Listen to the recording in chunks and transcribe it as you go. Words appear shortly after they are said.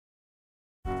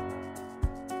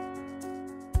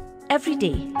Every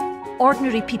day,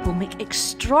 ordinary people make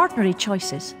extraordinary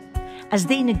choices as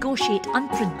they negotiate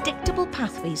unpredictable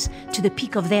pathways to the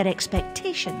peak of their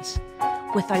expectations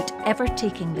without ever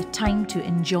taking the time to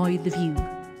enjoy the view.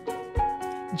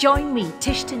 Join me,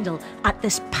 Tish Tindall, at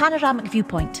this panoramic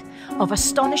viewpoint of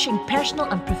astonishing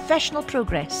personal and professional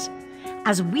progress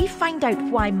as we find out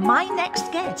why my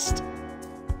next guest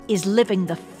is living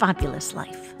the fabulous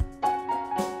life.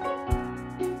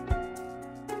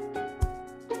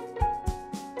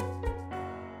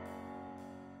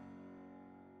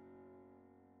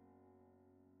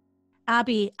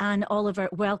 Abi Anne Oliver,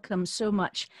 welcome so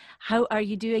much. How are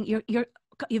you doing?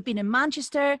 You've been in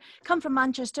Manchester, come from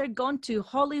Manchester, gone to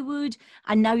Hollywood,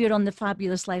 and now you're on The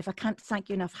Fabulous Life. I can't thank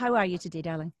you enough. How are you today,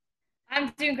 darling?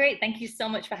 I'm doing great. Thank you so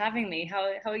much for having me.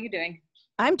 How are you doing?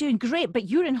 I'm doing great, but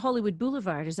you're in Hollywood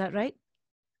Boulevard, is that right?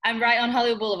 I'm right on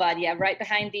Hollywood Boulevard, yeah, right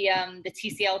behind the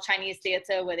TCL Chinese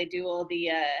Theater where they do all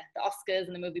the Oscars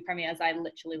and the movie premieres. I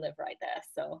literally live right there,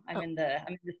 so I'm in the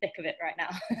thick of it right now.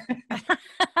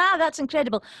 That's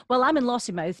incredible. Well, I'm in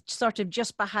Lossiemouth, sort of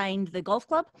just behind the golf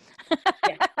club.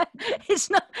 Yeah.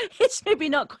 It's maybe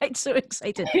not quite so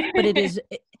exciting, but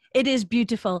it is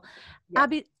beautiful. Yeah.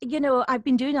 Abby, I've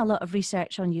been doing a lot of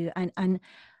research on you, and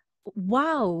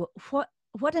wow,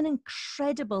 what an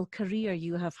incredible career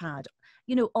you have had,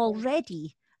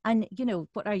 already. And,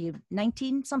 what are you,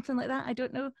 19, something like that? I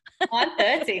don't know. Oh, I'm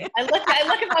 30. I look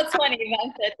about 20,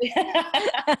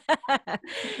 but I'm 30.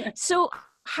 So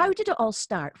how did it all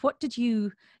start? What did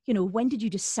when did you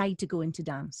decide to go into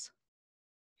dance?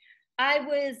 I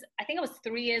think I was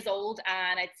 3 years old,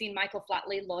 and I'd seen Michael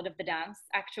Flatley, Lord of the Dance,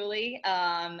 actually,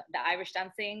 the Irish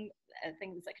dancing. I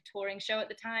think it was like a touring show at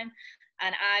the time.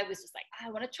 And I was just like,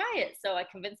 I want to try it. So I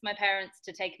convinced my parents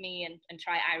to take me and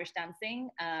try Irish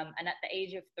dancing. And at the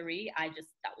age of 3,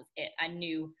 that was it. I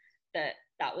knew that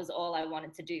was all I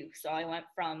wanted to do. So I went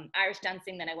from Irish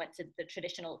dancing, then I went to the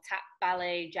traditional tap,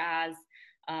 ballet, jazz,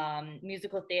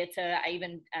 musical theater. I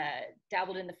even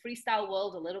dabbled in the freestyle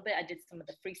world a little bit. I did some of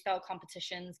the freestyle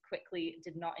competitions, quickly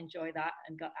did not enjoy that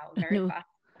and got out very fast.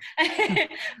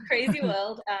 Crazy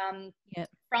world. Yep.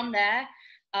 From there,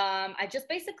 I just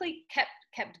basically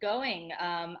kept going.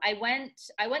 I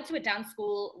went to a dance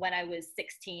school when I was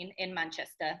 16 in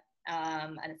Manchester,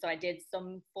 and so I did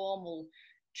some formal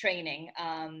training.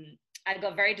 I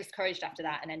got very discouraged after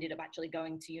that and ended up actually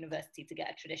going to university to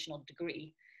get a traditional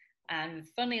degree. And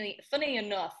funny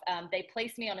enough, they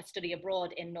placed me on a study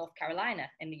abroad in North Carolina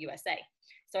in the USA.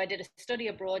 So I did a study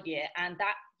abroad year, and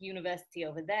that university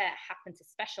over there happened to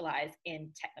specialize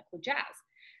in technical jazz.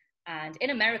 And in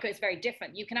America, it's very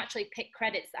different. You can actually pick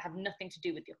credits that have nothing to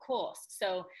do with your course.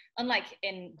 So unlike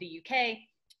in the UK,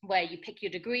 where you pick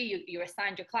your degree, you're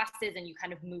assigned your classes and you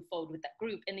kind of move forward with that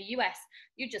group. In the US,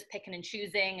 you're just picking and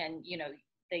choosing, and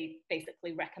they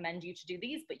basically recommend you to do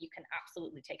these, but you can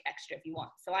absolutely take extra if you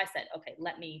want. So I said, okay,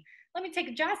 let me take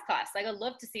a jazz class. Like, I'd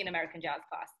love to see an American jazz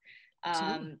class.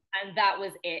 And that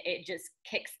was it. It just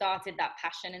kickstarted that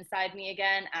passion inside me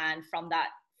again. And from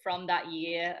that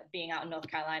year being out in North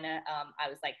Carolina, I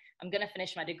was like, I'm going to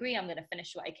finish my degree. I'm going to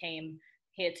finish what I came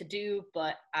here to do,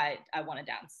 but I want to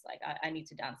dance. Like, I need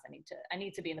to dance. I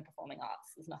need to be in the performing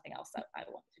arts. There's nothing else that I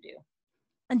want to do.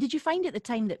 And did you find at the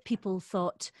time that people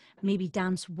thought maybe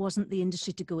dance wasn't the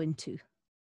industry to go into?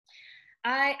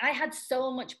 I had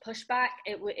so much pushback.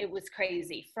 It was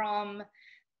crazy.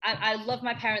 I love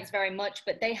my parents very much,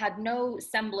 but they had no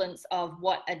semblance of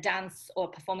what a dance or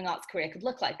performing arts career could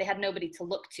look like. They had nobody to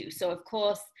look to. So of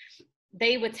course,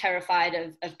 they were terrified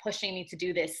of pushing me to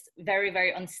do this very,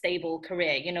 very unstable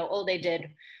career.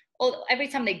 Every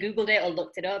time they Googled it or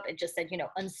looked it up, it just said,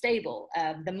 unstable.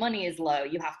 The money is low.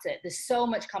 There's so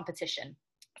much competition.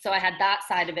 So I had that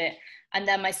side of it. And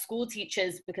then my school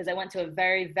teachers, because I went to a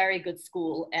very, very good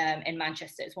school in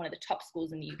Manchester, it's one of the top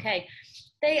schools in the UK.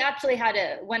 They actually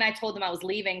when I told them I was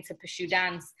leaving to pursue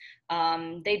dance,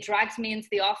 they dragged me into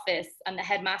the office, and the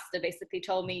headmaster basically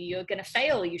told me, you're going to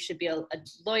fail. You should be a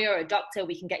lawyer or a doctor.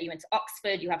 We can get you into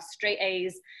Oxford. You have straight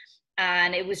A's.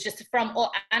 And it was just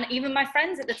and even my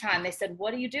friends at the time, they said,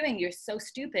 what are you doing? You're so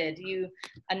stupid. You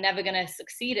are never going to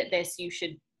succeed at this. You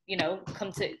should,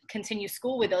 come to continue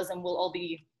school with us, and we'll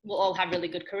all have really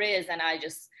good careers. And I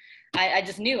just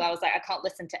knew. I was like, I can't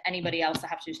listen to anybody else. I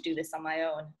have to just do this on my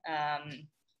own.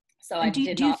 Do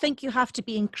you think you have to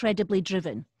be incredibly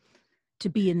driven to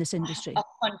be in this industry?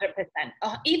 100%.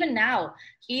 Even now,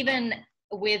 even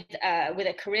with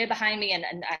a career behind me,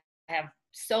 and I have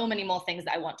so many more things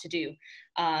that I want to do.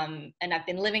 And I've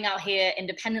been living out here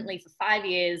independently for 5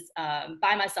 years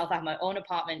by myself. I have my own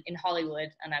apartment in Hollywood,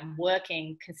 and I'm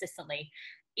working consistently.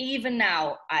 Even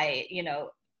now,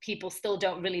 people still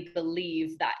don't really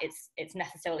believe that it's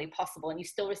necessarily possible, and you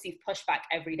still receive pushback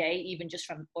every day, even just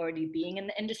from already being in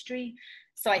the industry.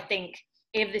 So I think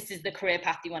if this is the career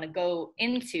path you want to go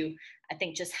into, I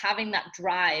think just having that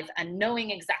drive and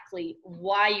knowing exactly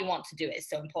why you want to do it is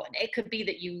so important. It could be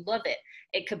that you love it.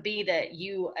 It could be that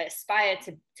you aspire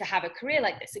to have a career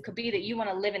like this. It could be that you want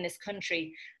to live in this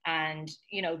country and,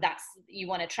 you know, you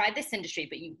want to try this industry,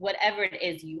 but whatever it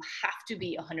is, you have to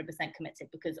be 100% committed,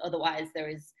 because otherwise there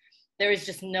is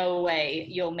just no way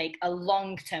you'll make a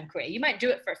long-term career. You might do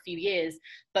it for a few years,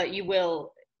 but you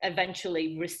will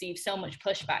eventually receive so much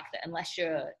pushback that unless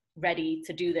you're ready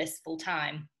to do this full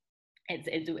time,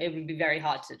 it would be very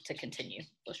hard to continue,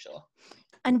 for sure.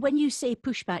 And when you say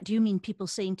pushback, do you mean people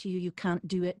saying to you, you can't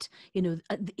do it? You know,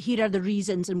 here are the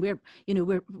reasons, and we're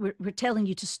telling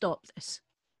you to stop this.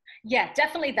 Yeah,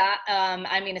 definitely that.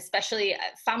 I mean, especially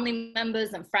family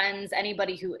members and friends,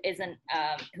 anybody who isn't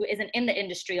in the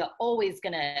industry are always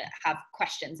going to have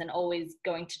questions and always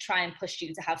going to try and push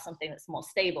you to have something that's more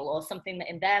stable or something that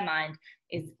in their mind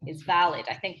is valid.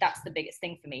 I think that's the biggest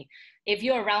thing for me. If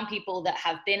you're around people that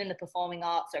have been in the performing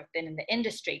arts or have been in the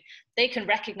industry, they can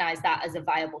recognize that as a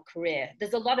viable career.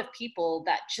 There's a lot of people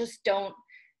that just don't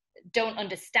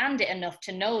understand it enough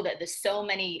to know that there's so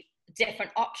many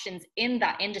different options in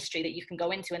that industry that you can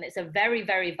go into, and it's a very,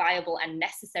 very viable and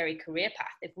necessary career path.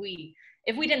 If we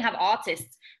didn't have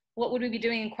artists, what would we be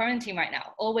doing in quarantine right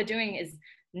now? All we're doing is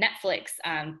Netflix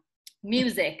and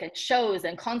music and shows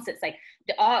and concerts. Like,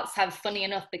 the arts have, funny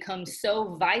enough, become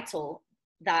so vital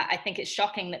that I think it's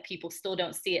shocking that people still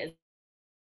don't see it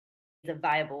as a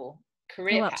viable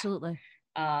career path. Absolutely.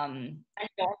 And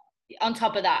on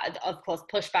top of that, of course,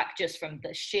 pushback just from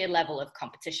the sheer level of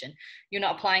competition. You're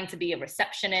not applying to be a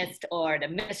receptionist or an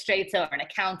administrator or an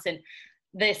accountant.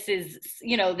 This is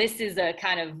a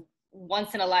kind of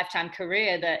once in a lifetime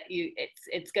career that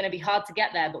it's going to be hard to get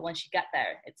there, but once you get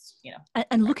there, it's, you know.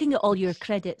 And looking at all your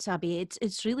credits, Abi,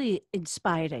 it's really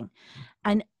inspiring.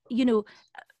 And, you know,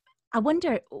 I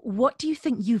wonder, what do you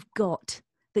think you've got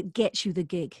that gets you the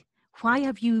gig? Why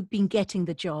have you been getting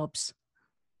the jobs?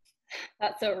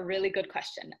 That's a really good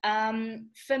question.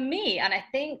 For me, and I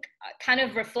think kind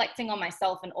of reflecting on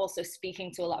myself and also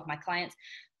speaking to a lot of my clients,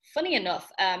 funny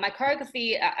enough, my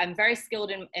choreography, I'm very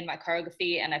skilled in my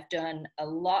choreography, and I've done a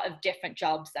lot of different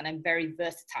jobs, and I'm very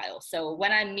versatile. So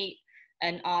when I meet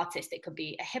an artist, it could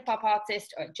be a hip hop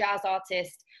artist or a jazz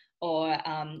artist, or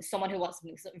someone who wants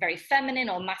something very feminine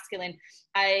or masculine,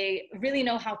 I really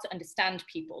know how to understand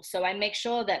people. So I make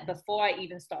sure that before I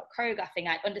even start choreographing,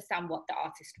 I understand what the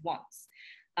artist wants.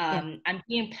 And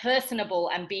being personable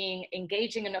and being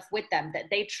engaging enough with them that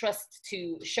they trust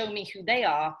to show me who they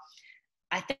are,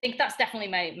 I think that's definitely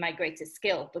my greatest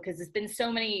skill, because there's been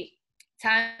so many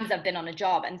times I've been on a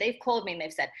job and they've called me and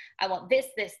they've said, I want this,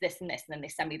 this, this, and this, and then they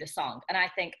send me the song. And I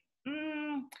think,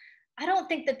 I don't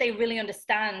think that they really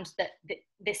understand that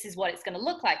this is what it's going to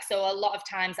look like. So a lot of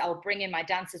times I'll bring in my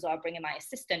dancers or I'll bring in my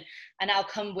assistant, and I'll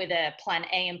come with a plan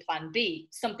A and plan B,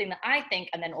 something that I think,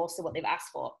 and then also what they've asked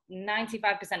for.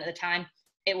 95% of the time,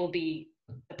 it will be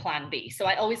the plan B. So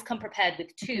I always come prepared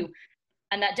with two.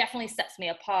 And that definitely sets me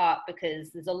apart,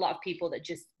 because there's a lot of people that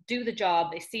just do the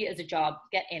job. They see it as a job,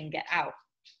 get in, get out.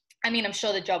 I mean, I'm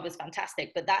sure the job was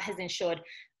fantastic, but that has ensured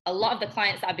a lot of the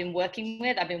clients that I've been working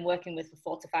with for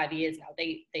 4 to 5 years now.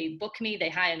 They book me, they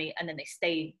hire me, and then they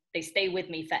stay with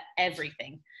me for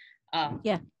everything.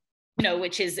 You know,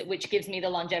 which gives me the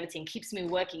longevity and keeps me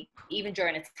working even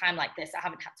during a time like this. I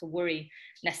haven't had to worry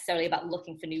necessarily about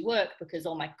looking for new work, because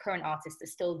all my current artists are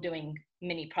still doing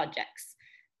mini projects.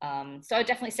 So I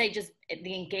definitely say just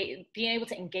being able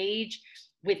to engage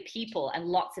with people, and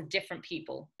lots of different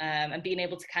people, and being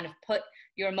able to kind of put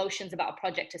your emotions about a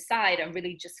project aside and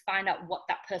really just find out what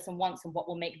that person wants and what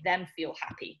will make them feel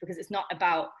happy, because it's not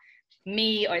about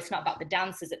me or it's not about the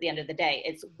dancers at the end of the day.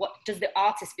 It's what does the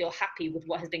artist feel happy with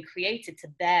what has been created to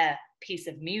their piece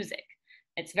of music.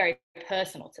 It's very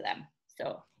personal to them.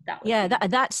 So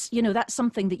that's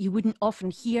something that you wouldn't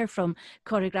often hear from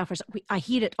choreographers. I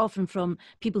hear it often from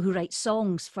people who write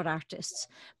songs for artists,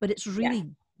 but it's really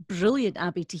brilliant,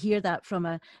 Abi, to hear that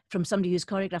from somebody who's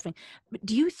choreographing. But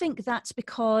do you think that's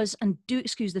because, and do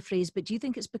excuse the phrase, but do you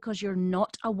think it's because you're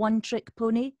not a one-trick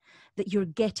pony that you're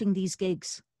getting these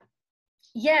gigs?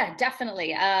 Yeah,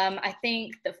 definitely. I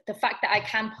think the fact that I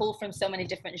can pull from so many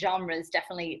different genres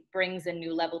definitely brings a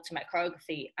new level to my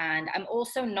choreography. And I'm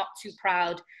also not too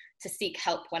proud to seek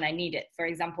help when I need it. For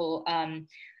example,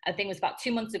 I think it was about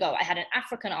 2 months ago, I had an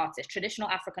traditional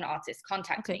African artist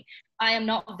contact me. I am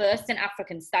not versed in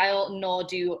African style,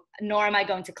 nor am I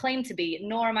going to claim to be,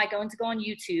 nor am I going to go on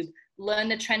YouTube, learn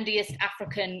the trendiest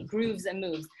African grooves and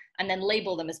moves and then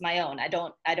label them as my own. I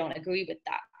don't agree with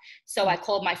that. So I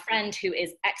called my friend who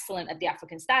is excellent at the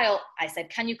African style. I said,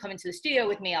 can you come into the studio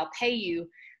with me? I'll pay you.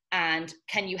 And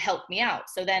can you help me out?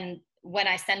 So then when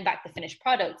I send back the finished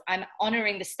product, I'm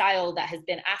honoring the style that has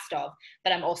been asked of,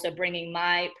 but I'm also bringing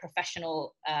my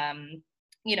professional,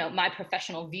 my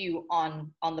professional view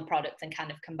on the product and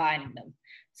kind of combining them.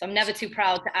 So I'm never too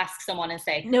proud to ask someone and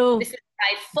say, no, this is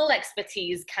my full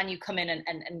expertise. Can you come in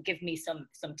and give me some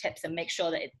tips and make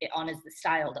sure that it honors the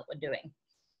style that we're doing?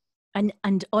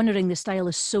 And honoring the style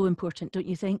is so important, don't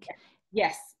you think?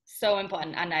 Yes, so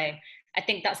important. And I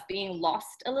think that's being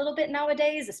lost a little bit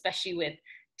nowadays, especially with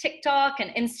TikTok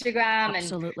and Instagram.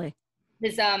 Absolutely.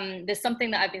 And there's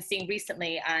something that I've been seeing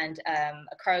recently, and a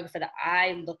choreographer that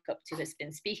I look up to has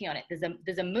been speaking on it.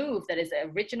 There's a move that is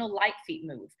an original light feet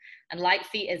move, and light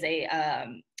feet is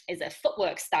a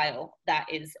footwork style that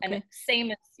is and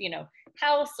same as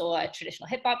house or traditional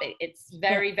hip hop. It's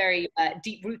very very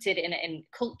deep rooted in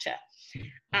culture.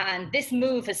 And this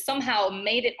move has somehow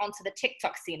made it onto the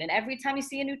TikTok scene. And every time you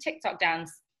see a new TikTok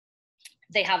dance,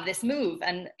 they have this move.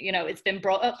 And, it's been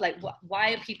brought up like,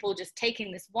 why are people just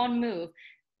taking this one move,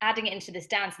 adding it into this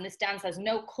dance? And this dance has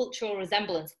no cultural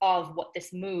resemblance of what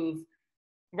this move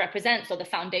represents or the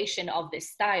foundation of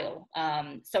this style.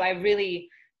 So I really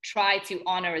try to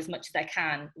honor as much as I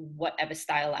can whatever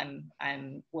style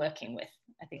I'm working with.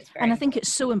 I think it's very and I think it's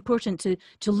so important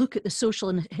to look at the social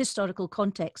and historical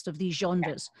context of these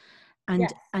genres.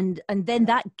 Yes. And then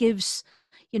that gives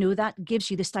you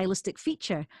the stylistic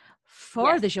feature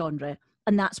for the genre,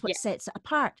 and that's what sets it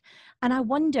apart. And I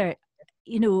wonder,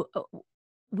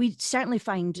 we certainly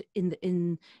find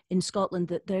in Scotland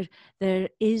that there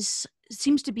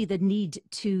seems to be the need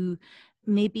to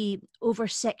maybe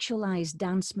over-sexualize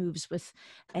dance moves with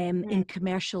in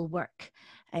commercial work,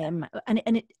 and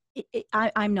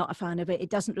I'm not a fan of it. It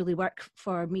doesn't really work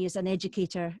for me as an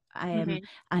educator, and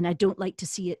I don't like to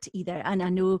see it either. And I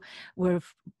know we're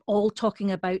all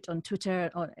talking about on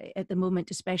Twitter at the moment,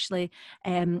 especially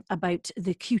about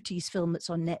the Cuties film that's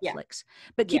on Netflix.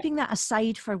 But keeping that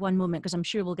aside for one moment, because I'm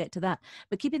sure we'll get to that,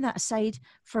 but keeping that aside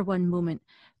for one moment,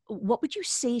 what would you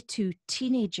say to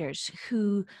teenagers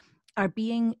who are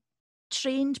being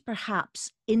trained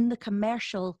perhaps in the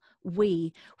commercial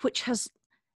way, which has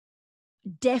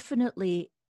definitely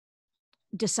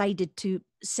decided to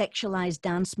sexualize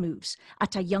dance moves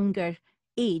at a younger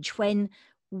age, when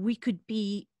we could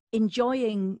be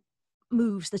enjoying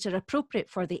moves that are appropriate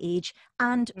for the age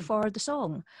and for the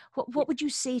song? What would you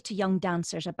say to young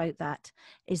dancers about that?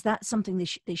 Is that something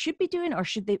they should be doing, or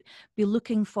should they be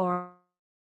looking for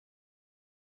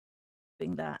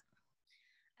doing that?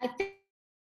 I think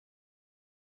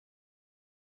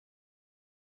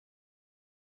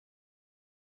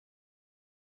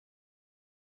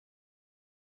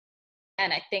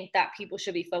and I think that people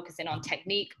should be focusing on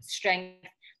technique, strength,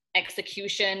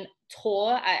 execution,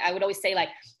 tour. I would always say, like,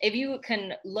 if you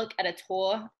can look at a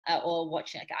tour or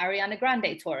watching like Ariana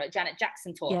Grande tour or Janet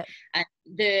Jackson tour, and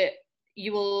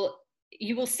you will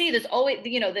see there's always,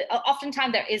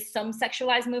 oftentimes there is some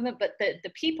sexualized movement, but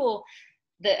the people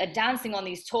that are dancing on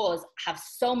these tours have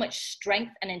so much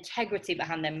strength and integrity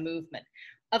behind their movement.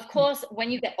 Of course,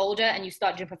 when you get older and you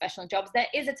start doing professional jobs, there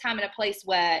is a time and a place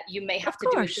where you may have to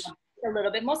do a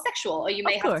little bit more sexual, or you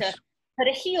may have to put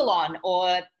a heel on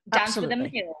or dance with a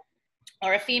male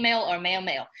or a female or a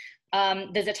male.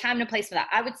 There's a time and a place for that.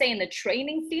 I would say in the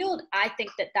training field, I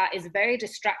think that is very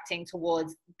distracting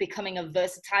towards becoming a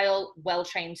versatile,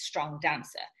 well-trained, strong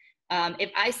dancer.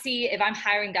 If I'm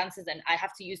hiring dancers, and I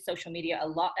have to use social media a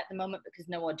lot at the moment because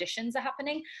no auditions are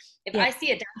happening. If I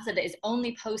see a dancer that is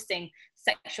only posting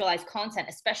sexualized content,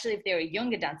 especially if they're a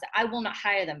younger dancer, I will not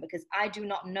hire them, because I do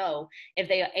not know if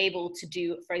they are able to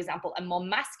do, for example, a more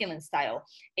masculine style,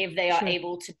 if they are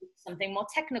able to do something more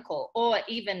technical, or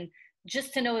even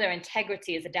just to know their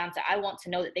integrity as a dancer. I want to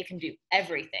know that they can do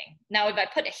everything. Now, if I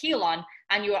put a heel on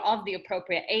and you are of the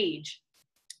appropriate age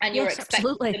and you're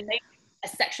expected to make a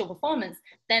sexual performance,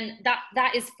 then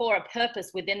that is for a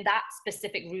purpose within that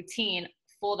specific routine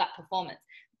for that performance.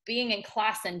 Being in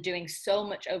class and doing so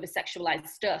much over sexualized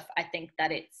stuff, I think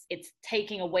that it's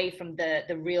taking away from the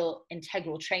real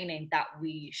integral training that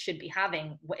we should be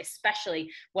having, especially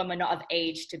when we're not of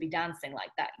age to be dancing like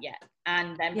that yet.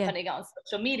 And then putting it on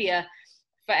social media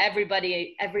for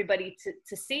everybody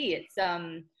to see. It's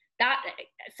that,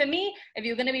 for me, if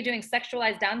you're going to be doing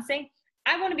sexualized dancing,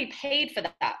 I want to be paid for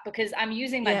that, because I'm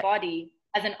using my body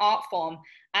as an art form,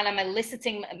 and I'm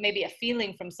eliciting maybe a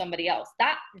feeling from somebody else.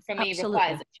 That, for me,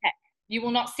 requires a check. You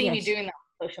will not see me doing that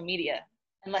on social media.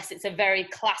 unless it's a very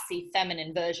classy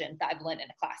feminine version that I've learned in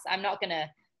a class. I'm not going to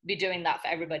be doing that for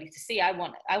everybody to see. I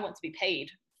want to be paid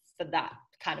for that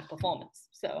kind of performance.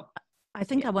 So I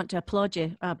think I want to applaud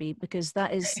you, Abi, because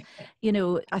that is, you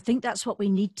know, I think that's what we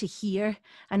need to hear.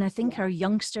 And I think our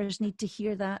youngsters need to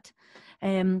hear that.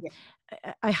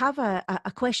 I have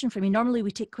a question for you. Normally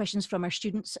we take questions from our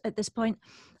students at this point,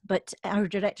 but our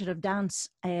director of dance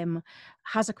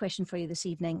has a question for you this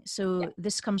evening. So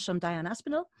this comes from Diane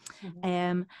Aspinall.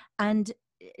 And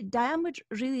Diane would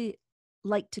really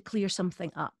like to clear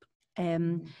something up.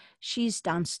 She's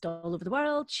danced all over the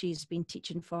world. She's been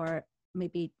teaching for,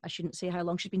 maybe I shouldn't say how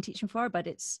long she's been teaching for, but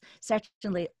it's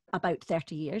certainly about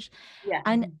 30 years.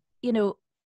 And, you know,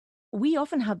 we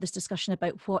often have this discussion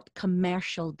about what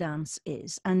commercial dance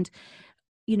is. And,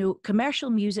 you know, commercial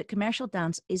music, commercial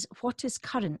dance is what is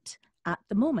current at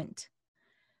the moment.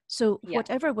 So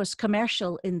whatever was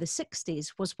commercial in the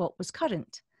 60s was what was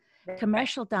current.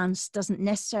 Commercial dance doesn't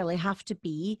necessarily have to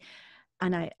be,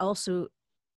 and I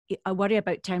worry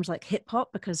about terms like hip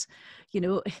hop, because, you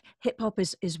know, hip hop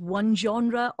is one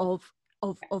genre of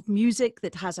music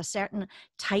that has a certain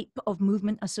type of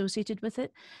movement associated with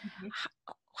it.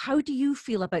 How do you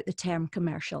feel about the term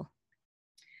commercial?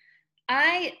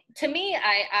 To me,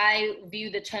 I view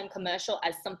the term commercial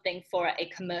as something for a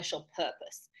commercial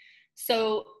purpose.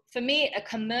 So for me, a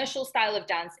commercial style of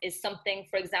dance is something,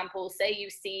 for example, say you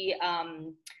see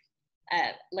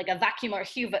like a vacuum or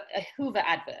a Hoover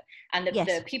advert, and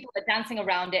the people that are dancing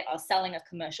around it are selling a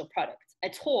commercial product. A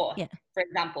tour, for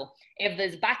example, if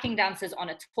there's backing dancers on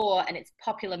a tour and it's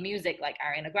popular music like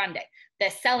Ariana Grande, they're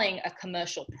selling a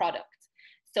commercial product.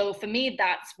 So for me,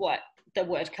 that's what the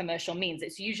word commercial means.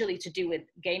 It's usually to do with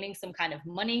gaining some kind of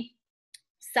money,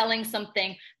 selling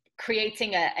something,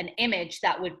 creating an image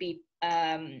that would be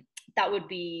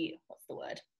what's the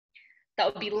word?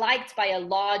 That would be liked by a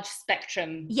large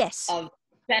spectrum of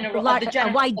general, of the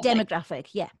general a wide public.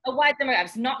 demographic, A wide demographic.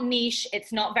 It's not niche.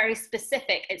 It's not very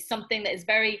specific. It's something that is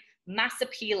very mass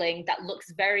appealing, that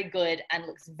looks very good and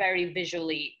looks very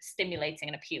visually stimulating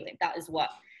and appealing. That is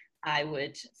what I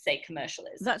would say commercial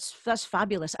is. That's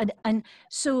fabulous. And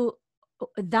so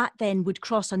that then would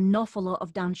cross an awful lot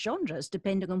of dance genres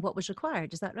depending on what was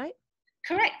required. Is that right?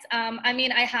 Correct. I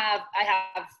mean, I have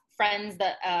friends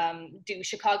that do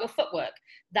Chicago footwork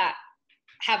that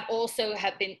have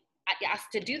been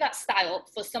asked to do that style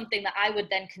for something that I would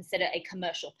then consider a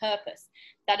commercial purpose.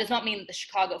 That does not mean that the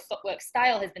Chicago footwork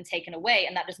style has been taken away,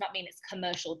 and that does not mean it's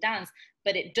commercial dance,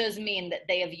 but it does mean that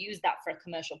they have used that for a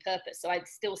commercial purpose. So I'd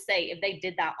still say if they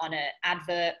did that on an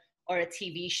advert or a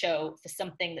TV show for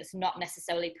something that's not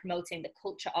necessarily promoting the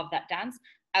culture of that dance,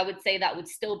 I would say that would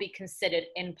still be considered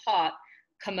in part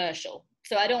commercial.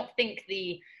 So I don't think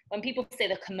when people say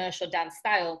the commercial dance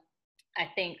style, I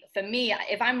think for me,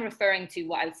 if I'm referring to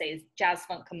what I would say is jazz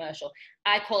funk commercial,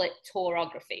 I call it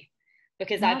choreography,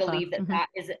 because I believe that that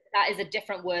is a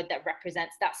different word that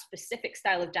represents that specific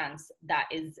style of dance that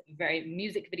is very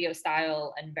music video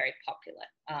style and very popular.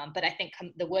 But I think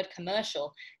the word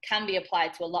commercial can be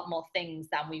applied to a lot more things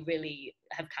than we really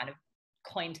have kind of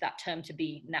coined that term to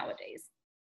be nowadays.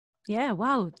 Yeah,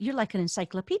 wow, you're like an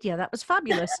encyclopedia. That was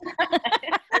fabulous.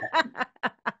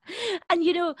 And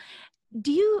you know,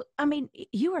 you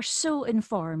are so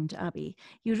informed, Abi.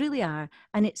 You really are.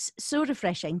 And it's so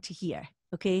refreshing to hear,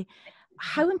 okay?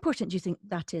 How important do you think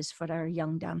that is for our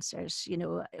young dancers, you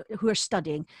know, who are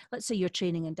studying? Let's say you're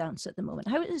training in dance at the moment.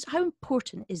 How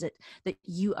important is it that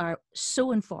you are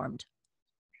so informed?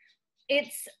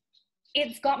 It's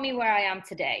got me where I am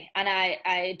today. And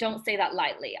I don't say that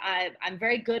lightly. I'm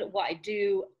very good at what I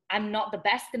do. I'm not the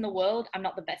best in the world. I'm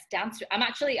not the best dancer.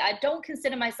 I don't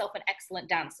consider myself an excellent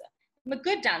dancer. I'm a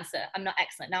good dancer. I'm not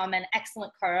excellent. Now I'm an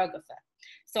excellent choreographer.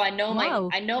 So I know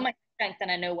my strength and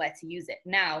I know where to use it.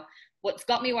 Now, what's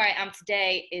got me where I am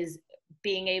today is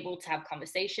being able to have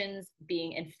conversations,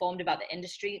 being informed about the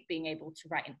industry, being able to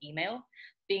write an email,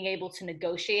 being able to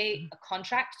negotiate a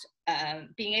contract,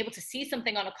 being able to see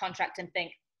something on a contract and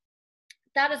think,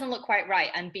 that doesn't look quite right,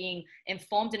 and being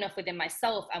informed enough within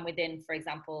myself and within, for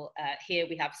example, here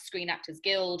we have Screen Actors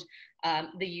Guild,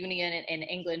 the union in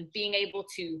England, being able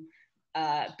to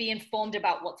be informed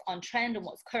about what's on trend and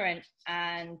what's current.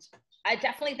 And I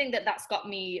definitely think that that's got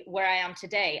me where I am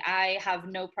today. I have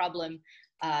no problem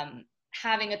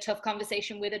having a tough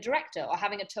conversation with a director or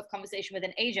having a tough conversation with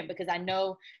an agent, because I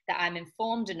know that I'm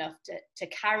informed enough to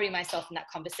carry myself in that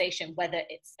conversation, whether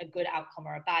it's a good outcome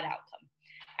or a bad outcome.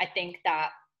 I think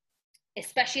that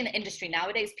especially in the industry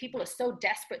nowadays, people are so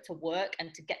desperate to work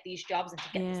and to get these jobs and to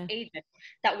get this agent,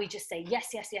 that we just say yes,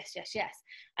 yes, yes, yes, yes.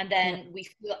 And then we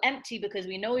feel empty because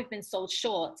we know we've been sold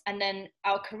short. And then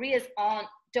our careers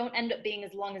don't end up being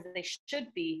as long as they should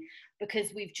be,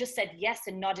 because we've just said yes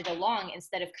and nodded along,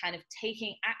 instead of kind of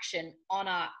taking action on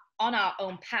our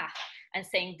own path and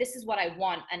saying, this is what I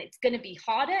want. And it's going to be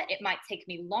harder. It might take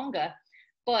me longer,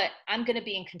 but I'm going to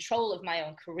be in control of my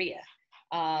own career.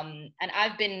 And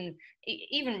I've been,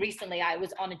 even recently, I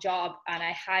was on a job and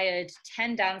I hired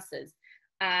 10 dancers,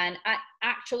 and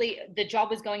the job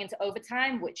was going into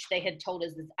overtime, which they had told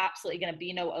us there's absolutely going to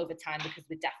be no overtime because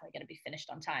we're definitely going to be finished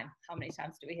on time. How many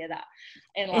times do we hear that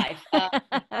in life?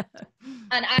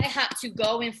 And I had to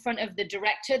go in front of the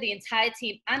director, the entire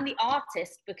team, and the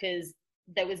artist, because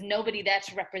there was nobody there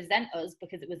to represent us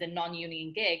because it was a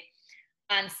non-union gig,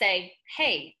 and say,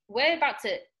 hey,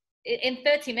 in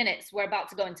 30 minutes, we're about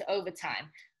to go into overtime.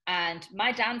 And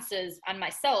my dancers and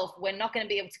myself, we're not going to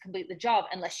be able to complete the job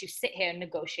unless you sit here and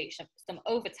negotiate some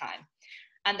overtime.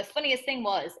 And the funniest thing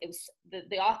was,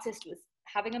 the artist was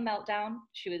having a meltdown.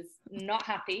 She was not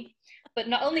happy. But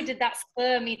not only did that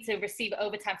spur me to receive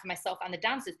overtime for myself and the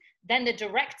dancers, then the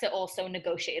director also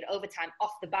negotiated overtime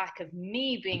off the back of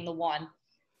me being the one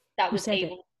that was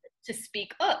able to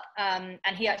speak up. And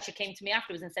he actually came to me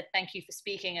afterwards and said, thank you for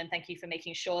speaking, and thank you for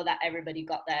making sure that everybody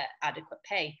got their adequate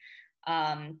pay.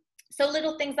 So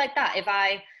little things like that. If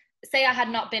I say I had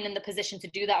not been in the position to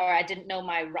do that, or I didn't know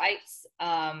my rights,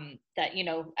 that, you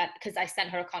know, because I sent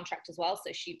her a contract as well,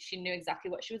 so she knew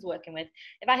exactly what she was working with.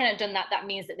 If I hadn't done that, that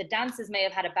means that the dancers may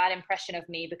have had a bad impression of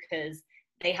me because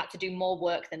they had to do more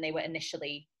work than they were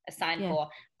initially assigned for.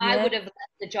 I would have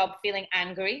left the job feeling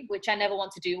angry, which I never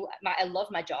want to do. I love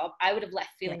my job. I would have left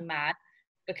feeling mad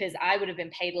because I would have been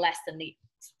paid less than the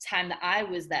time that I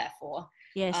was there for.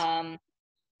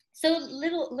 So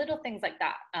little things like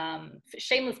that.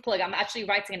 Shameless plug, I'm actually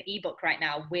writing an ebook right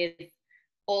now with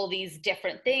all these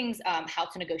different things, how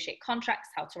to negotiate contracts,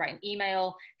 how to write an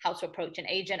email, how to approach an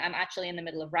agent. I'm actually in the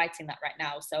middle of writing that right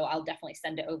now, so I'll definitely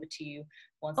send it over to you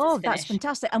once it's finished. That's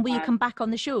fantastic. And will you come back on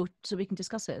the show so we can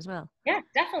discuss it as well? Yeah,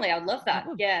 definitely. I'd love that.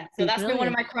 So that's been one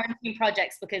of my quarantine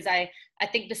projects, because I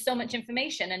think there's so much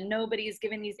information and nobody's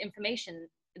giving this information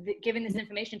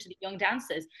to the young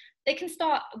dancers. They can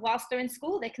start whilst they're in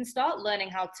school. They can start learning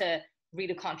how to read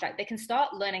a contract. They can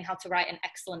start learning how to write an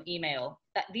excellent email.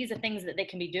 That these are things that they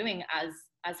can be doing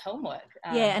as homework.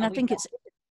 And I think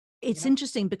it's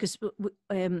interesting because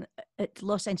at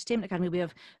Lossie Entertainment Academy, we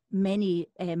have many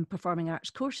performing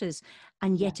arts courses,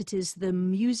 and yet it is the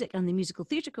music and the musical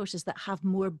theatre courses that have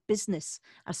more business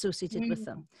associated with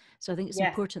them. So I think it's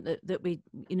important that we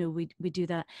do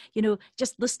that. You know,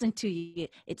 just listening to you,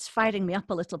 it's firing me up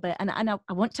a little bit. And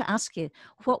I want to ask you,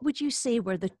 what would you say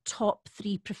were the top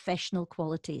 3 professional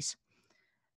qualities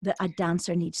that a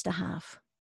dancer needs to have?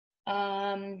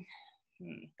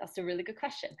 That's a really good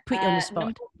question. Put you on the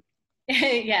spot.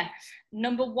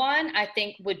 Number 1, I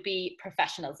think, would be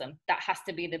professionalism. That has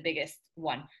to be the biggest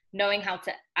one. Knowing how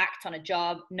to act on a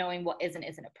job, knowing what isn't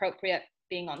appropriate,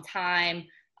 being on time,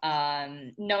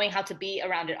 knowing how to be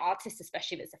around an artist,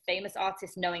 especially if it's a famous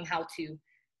artist, knowing how to,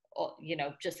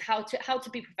 just how to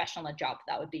be professional on a job.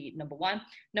 That would be number 1.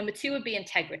 Number 2 would be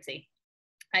integrity.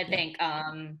 I think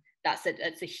that's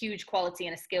a huge quality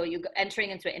and a skill. You're entering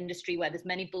into an industry where there's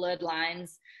many blurred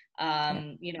lines.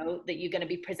 That you're going to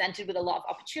be presented with a lot of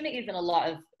opportunities and a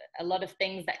lot of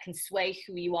things that can sway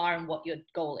who you are and what your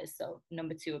goal is. So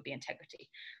number 2 would be integrity.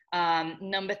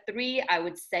 Number 3, I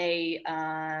would say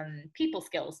people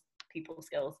skills,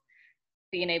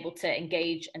 being able to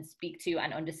engage and speak to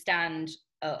and understand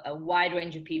a wide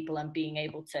range of people, and being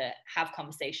able to have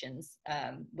conversations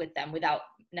with them without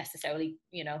necessarily,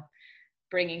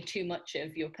 bringing too much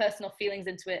of your personal feelings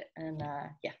into it. And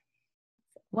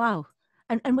Wow.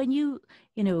 And when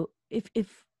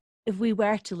if we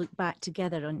were to look back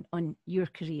together on your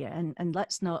career, and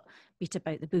let's not beat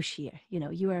about the bush here,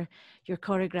 you're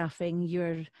choreographing,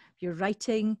 you're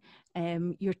writing,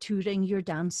 you're touring, you're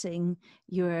dancing,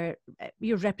 you're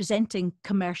representing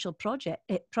commercial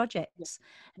projects.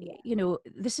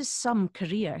 This is some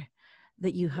career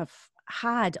that you have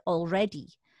had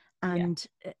already, and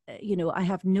I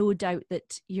have no doubt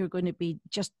that you're going to be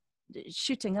just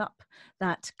shooting up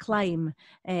that climb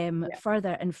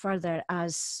further and further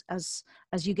as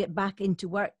you get back into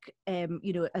work,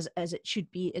 as it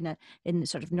should be in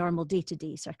sort of normal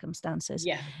day-to-day circumstances.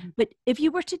 But if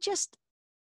you were to just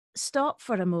stop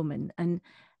for a moment and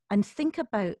think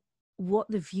about what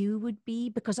the view would be,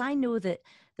 because I know that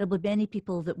there'll be many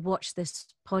people that watch this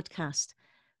podcast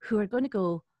who are going to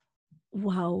go,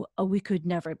 Wow, we could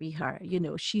never be her. You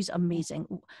know, she's amazing.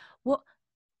 What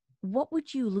what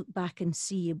would you look back and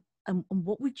see, and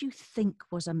what would you think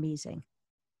was amazing?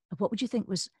 What would you think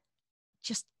was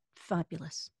just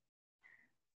fabulous?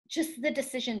 Just the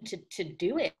decision to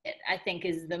do it, I think,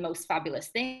 is the most fabulous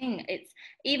thing. It's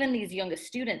even these younger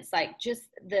students, like just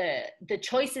the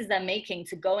choices they're making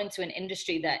to go into an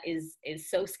industry that is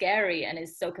so scary and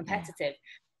is so Yeah, competitive.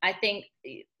 I think,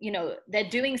 you know, they're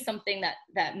doing something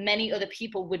that many other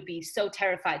people would be so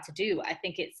terrified to do. I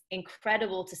think it's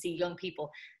incredible to see young people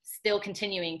still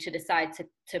continuing to decide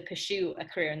to pursue a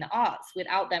career in the arts.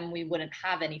 Without them, we wouldn't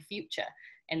have any future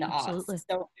in the arts. absolutely.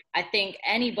 So I think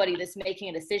anybody that's making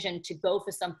a decision to go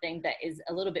for something that is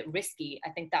a little bit risky, I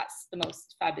think that's the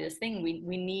most fabulous thing. We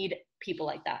need people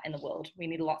like that in the world. We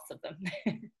need lots of them.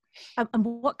 And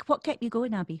what kept you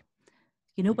going, Abby?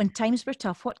 You know, when times were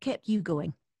tough, what kept you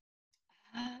going?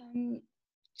 um,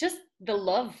 just the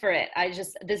love for it.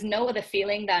 There's no other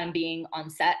feeling than being on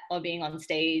set or being on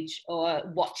stage or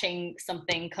watching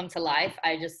something come to life.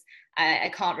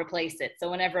 I can't replace it. So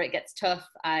whenever it gets tough,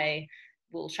 I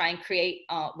will try and create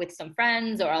with some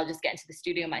friends, or I'll just get into the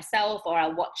studio myself, or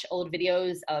I'll watch old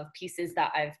videos of pieces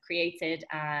that I've created.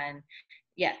 And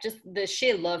yeah, just the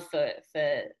sheer love for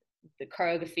the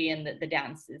choreography and the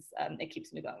dances, it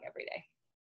keeps me going every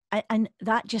day. And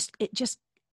that just, it just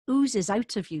oozes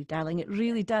out of you, darling. It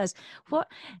really does. What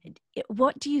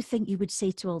what do you think you would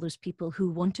say to all those people who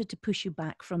wanted to push you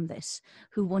back from this,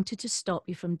 who wanted to stop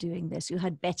you from doing this, who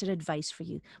had better advice for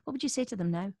you? What would you say to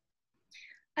them now?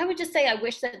 I would just say I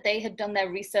wish that they had done their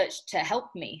research to help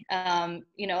me.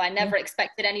 You know, I Yeah, never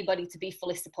expected anybody to be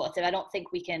fully supportive. I don't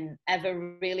think we can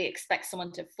ever really expect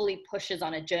someone to fully push us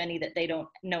on a journey that they don't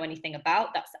know anything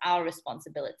about. That's our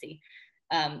responsibility,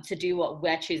 to do what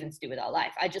we're choosing to do with our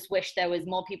life. I just wish there was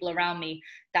more people around me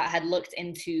that had looked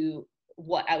into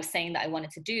what I was saying that I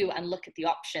wanted to do and look at the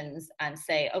options and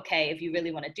say, okay, if you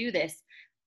really want to do this,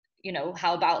 you know,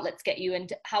 how about let's get you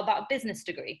into, how about a business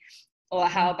degree? Or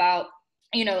how yeah, about,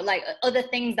 you know, like other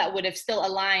things that would have still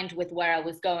aligned with where I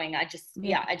was going. yeah,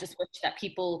 Yeah, I just wish that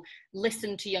people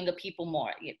listen to younger people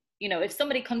more. You know, if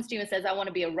somebody comes to you and says, I want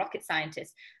to be a rocket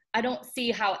scientist, I don't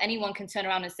see how anyone can turn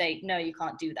around and say, no, you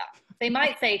can't do that. They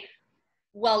might say,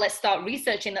 well, let's start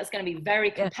researching. That's going to be very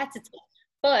yeah. competitive.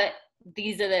 But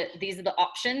these are the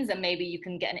options, and maybe you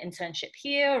can get an internship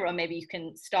here, or maybe you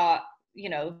can start, you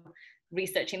know,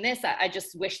 researching this. I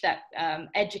just wish that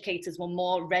educators were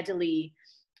more readily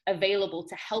available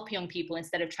to help young people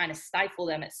instead of trying to stifle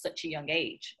them at such a young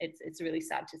age. It's really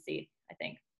sad to see, I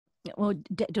think. Well,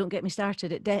 don't get me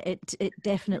started. It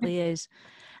definitely is.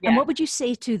 And Yeah. what would you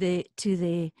say to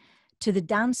the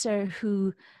dancer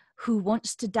who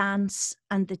wants to dance,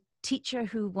 and the teacher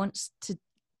who wants to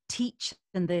teach,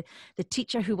 and the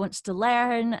teacher who wants to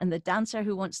learn, and the dancer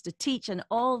who wants to teach, and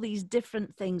all these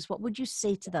different things? What would you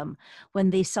say to them when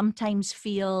they sometimes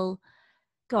feel,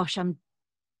 gosh, am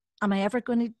I ever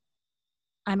going to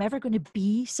I'm ever going to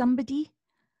be somebody?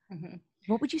 Mm-hmm.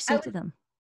 What would you I say to would them?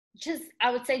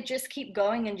 I would say just keep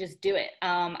going and just do it.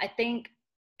 I think,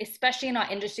 especially in our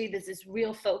industry, there's this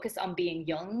real focus on being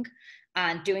young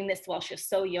and doing this whilst you're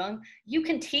so young. You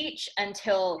can teach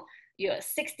until you're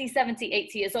 60, 70,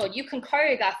 80 years old. You can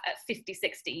choreograph at 50,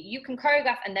 60. You can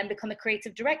choreograph and then become a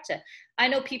creative director. I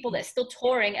know people that are still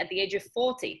touring at the age of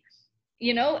 40,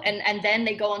 you know, and then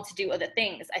they go on to do other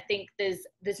things. I think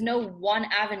there's no one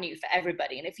avenue for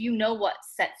everybody, and if you know what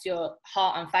sets your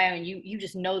heart on fire and you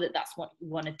just know that that's what you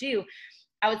want to do,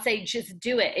 I would say just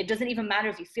do it. It doesn't even matter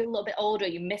if you feel a little bit older,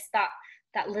 you miss that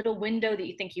little window that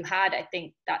you think you had. I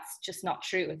think that's just not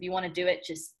true. If you want to do it,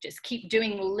 just keep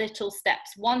doing little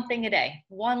steps, one thing a day,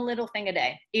 one little thing a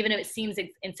day, even if it seems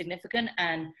insignificant,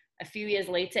 and a few years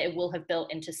later it will have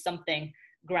built into something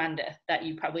grander that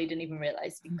you probably didn't even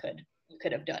realize you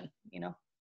could have done, you know.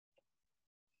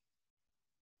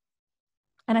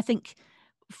 And I think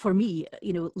for me,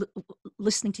 you know,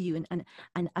 listening to you, and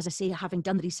as I say, having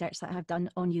done the research that I have done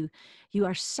on you, you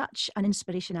are such an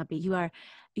inspiration, Abby. You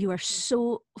are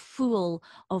so full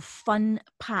of fun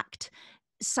packed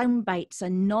sound bites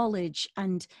and knowledge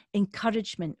and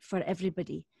encouragement for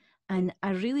everybody. And I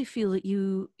really feel that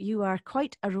you are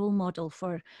quite a role model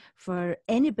for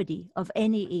anybody of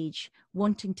any age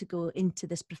wanting to go into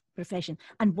this profession,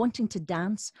 and wanting to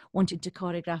dance, wanting to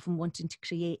choreograph, and wanting to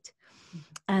create.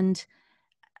 And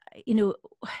you know,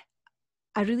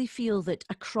 I really feel that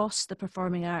across the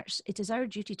performing arts, it is our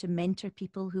duty to mentor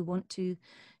people who want to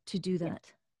do Yeah,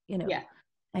 that. You know, yeah,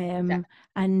 exactly.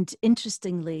 and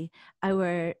interestingly,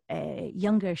 our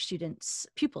younger students,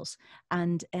 pupils,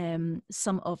 and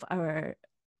some of our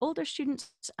older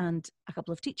students and a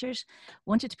couple of teachers,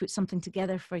 wanted to put something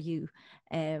together for you,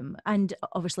 and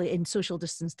obviously in social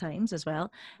distance times as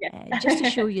well, Yeah. just to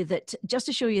show you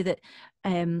that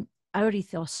our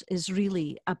ethos is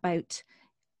really about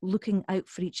looking out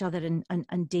for each other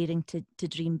and daring to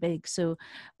dream big. So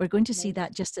we're going to see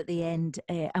that just at the end,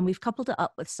 and we've coupled it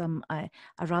up with some a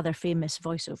rather famous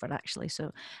voiceover actually.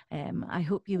 So I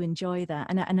hope you enjoy that,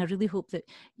 and I really hope that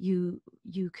you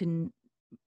can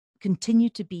continue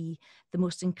to be the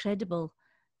most incredible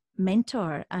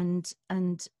mentor and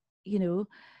you know,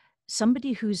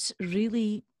 somebody who's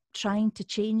really trying to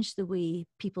change the way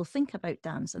people think about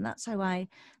dance. And that's how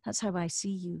I see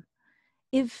you.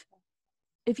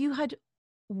 If you had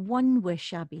one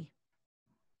wish, Abi,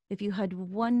 if you had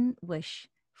one wish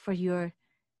for your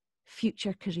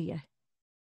future career,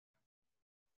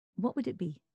 what would it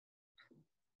be?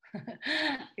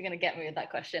 You're gonna get me with that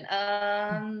question.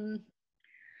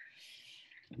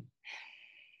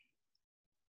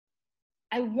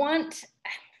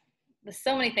 There's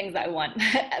so many things that I want,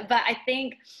 but I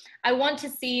think I want to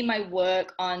see my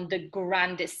work on the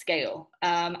grandest scale.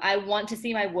 I want to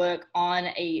see my work on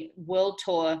a world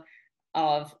tour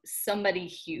of somebody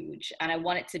huge, and I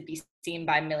want it to be seen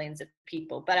by millions of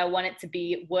people, but I want it to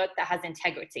be work that has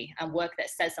integrity and work that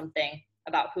says something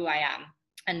about who I am.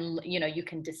 And, you know, you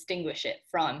can distinguish it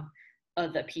from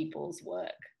other people's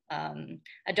work.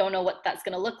 I don't know what that's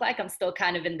going to look like. I'm still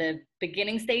kind of in the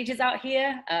beginning stages out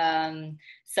here.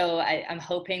 So I'm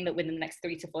hoping that within the next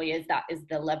 3 to 4 years, that is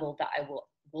the level that I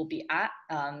will be at.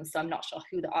 So I'm not sure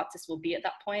who the artist will be at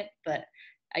that point, but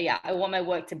yeah, I want my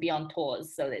work to be on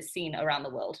tours so that it's seen around the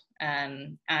world,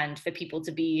 and for people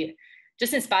to be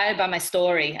just inspired by my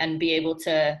story and be able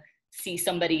to see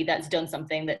somebody that's done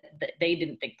something that they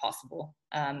didn't think possible,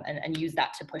 and use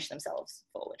that to push themselves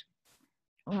forward.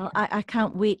 Well, I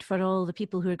can't wait for all the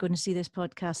people who are going to see this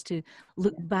podcast to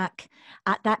look back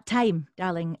at that time,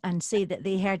 darling, and say that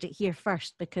they heard it here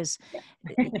first, because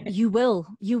you will.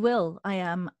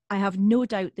 I have no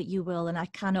doubt that you will, and I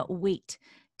cannot wait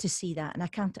to see that, and I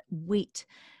can't wait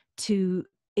to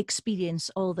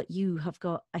experience all that you have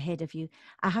got ahead of you.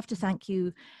 I have to thank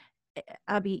you,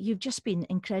 Abi. You've just been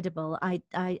incredible. I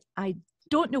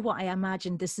don't know what I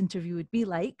imagined this interview would be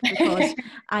like, because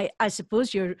I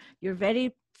suppose you're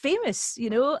very famous,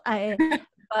 you know.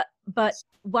 But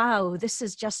wow, this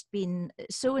has just been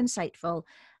so insightful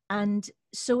and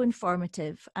so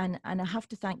informative, and I have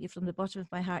to thank you from the bottom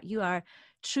of my heart. You are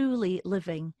truly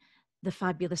living the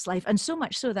fabulous life, and so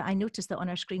much so that I noticed that on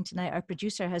our screen tonight, our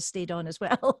producer has stayed on as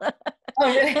well. Oh,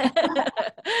 really?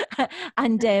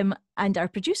 And our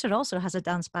producer also has a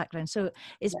dance background, so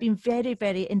it's been very,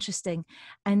 very interesting.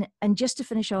 And just to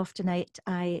finish off tonight,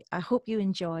 I hope you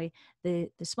enjoy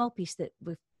the small piece that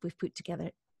we've put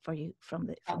together for you from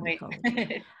the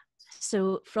college.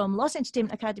 So from Lossie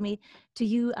Entertainment Academy to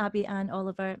you, Abi Anne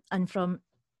Oliver, and from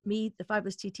me, the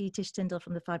fabulous TT, Tish Tindall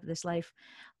from The Fabulous Life,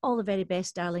 all the very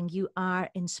best, darling. You are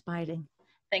inspiring.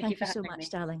 Thank you so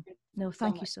much, darling. No,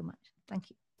 thank you so much.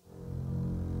 Thank you.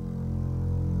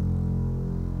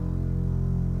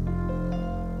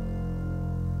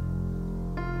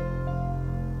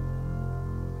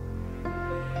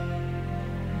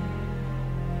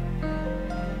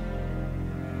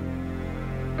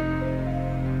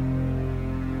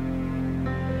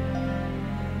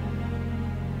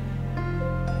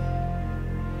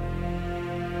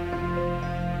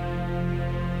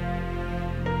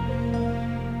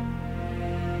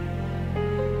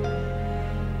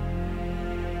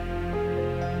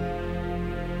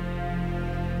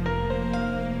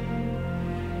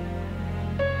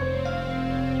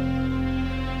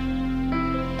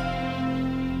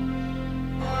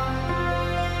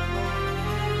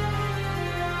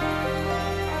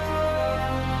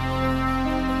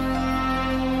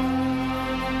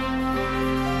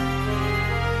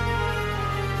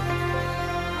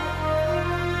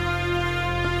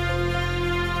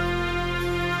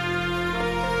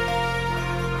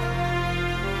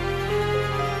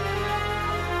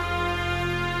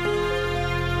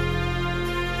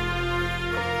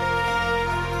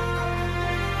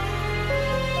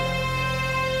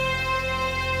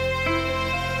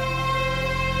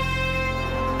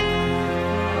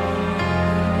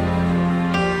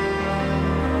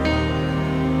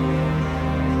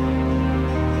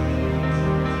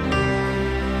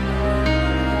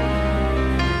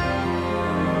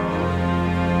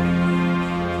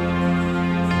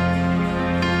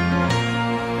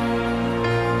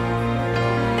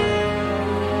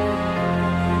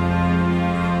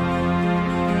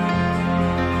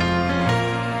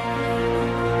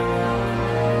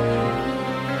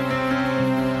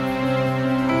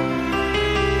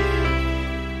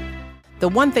 The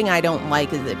one thing I don't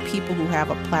like is that people who have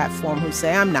a platform who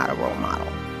say, I'm not a role model.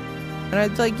 And I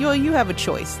was like, yo, you have a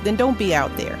choice. Then don't be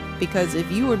out there. Because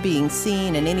if you are being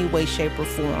seen in any way, shape, or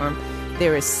form,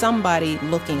 there is somebody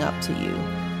looking up to you.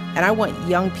 And I want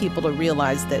young people to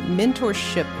realize that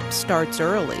mentorship starts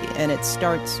early, and it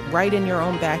starts right in your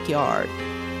own backyard.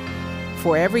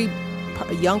 For every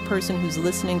young person who's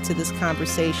listening to this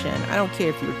conversation, I don't care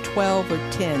if you're 12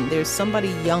 or 10, there's somebody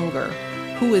younger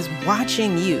who is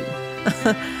watching you.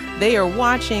 They are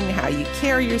watching how you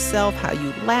carry yourself, how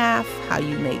you laugh, how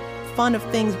you make fun of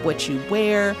things, what you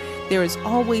wear. There is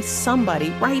always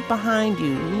somebody right behind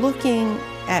you looking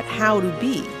at how to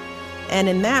be. And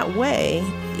in that way,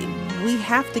 we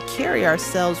have to carry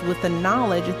ourselves with the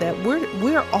knowledge that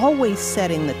we're always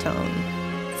setting the tone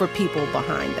for people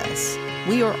behind us.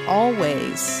 We are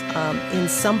always in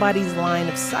somebody's line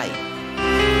of sight.